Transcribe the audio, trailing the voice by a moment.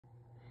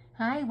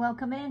Hi,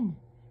 welcome in.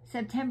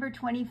 September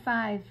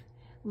 25,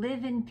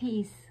 live in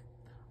peace.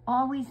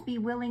 Always be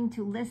willing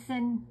to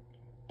listen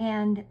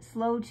and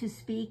slow to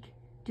speak.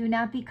 Do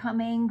not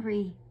become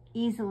angry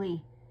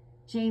easily.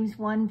 James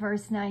 1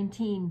 verse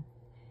 19.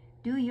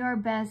 Do your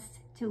best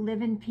to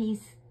live in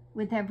peace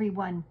with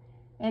everyone.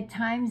 At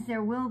times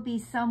there will be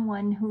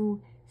someone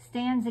who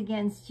stands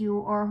against you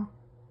or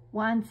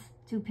wants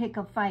to pick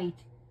a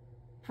fight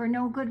for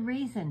no good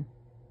reason.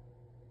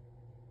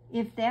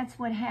 If that's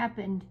what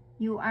happened,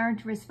 you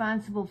aren't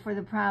responsible for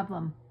the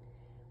problem.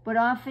 But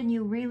often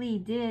you really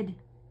did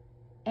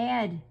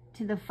add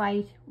to the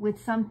fight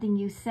with something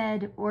you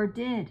said or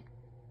did.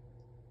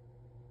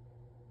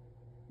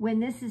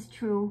 When this is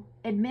true,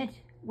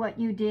 admit what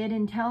you did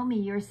and tell me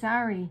you're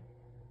sorry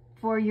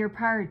for your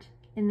part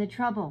in the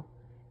trouble.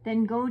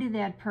 Then go to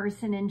that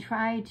person and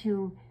try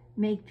to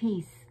make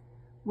peace.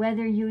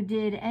 Whether you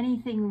did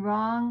anything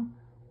wrong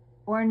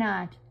or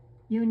not,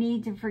 you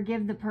need to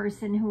forgive the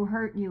person who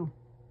hurt you.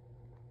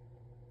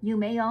 You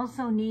may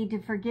also need to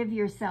forgive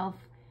yourself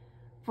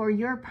for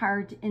your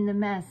part in the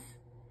mess.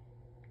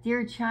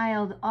 Dear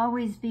child,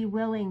 always be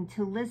willing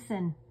to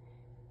listen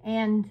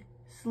and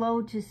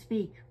slow to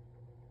speak.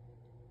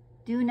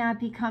 Do not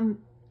become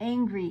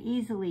angry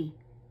easily.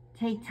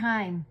 Take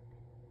time,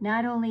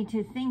 not only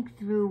to think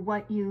through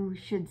what you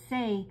should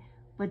say,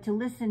 but to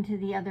listen to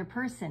the other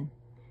person.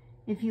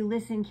 If you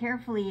listen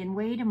carefully and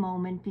wait a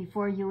moment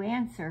before you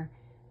answer,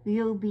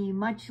 you'll be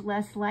much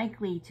less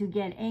likely to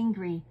get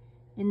angry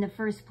in the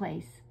first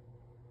place.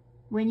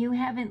 When you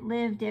haven't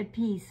lived at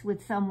peace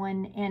with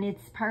someone and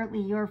it's partly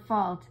your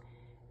fault,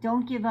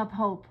 don't give up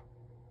hope.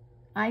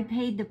 I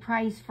paid the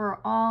price for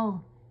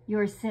all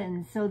your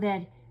sins so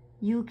that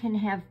you can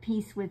have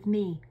peace with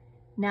me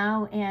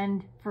now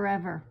and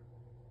forever.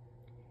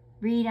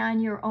 Read on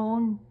your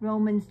own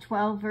Romans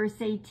 12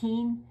 verse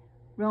 18,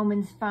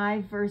 Romans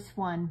 5 verse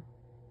 1.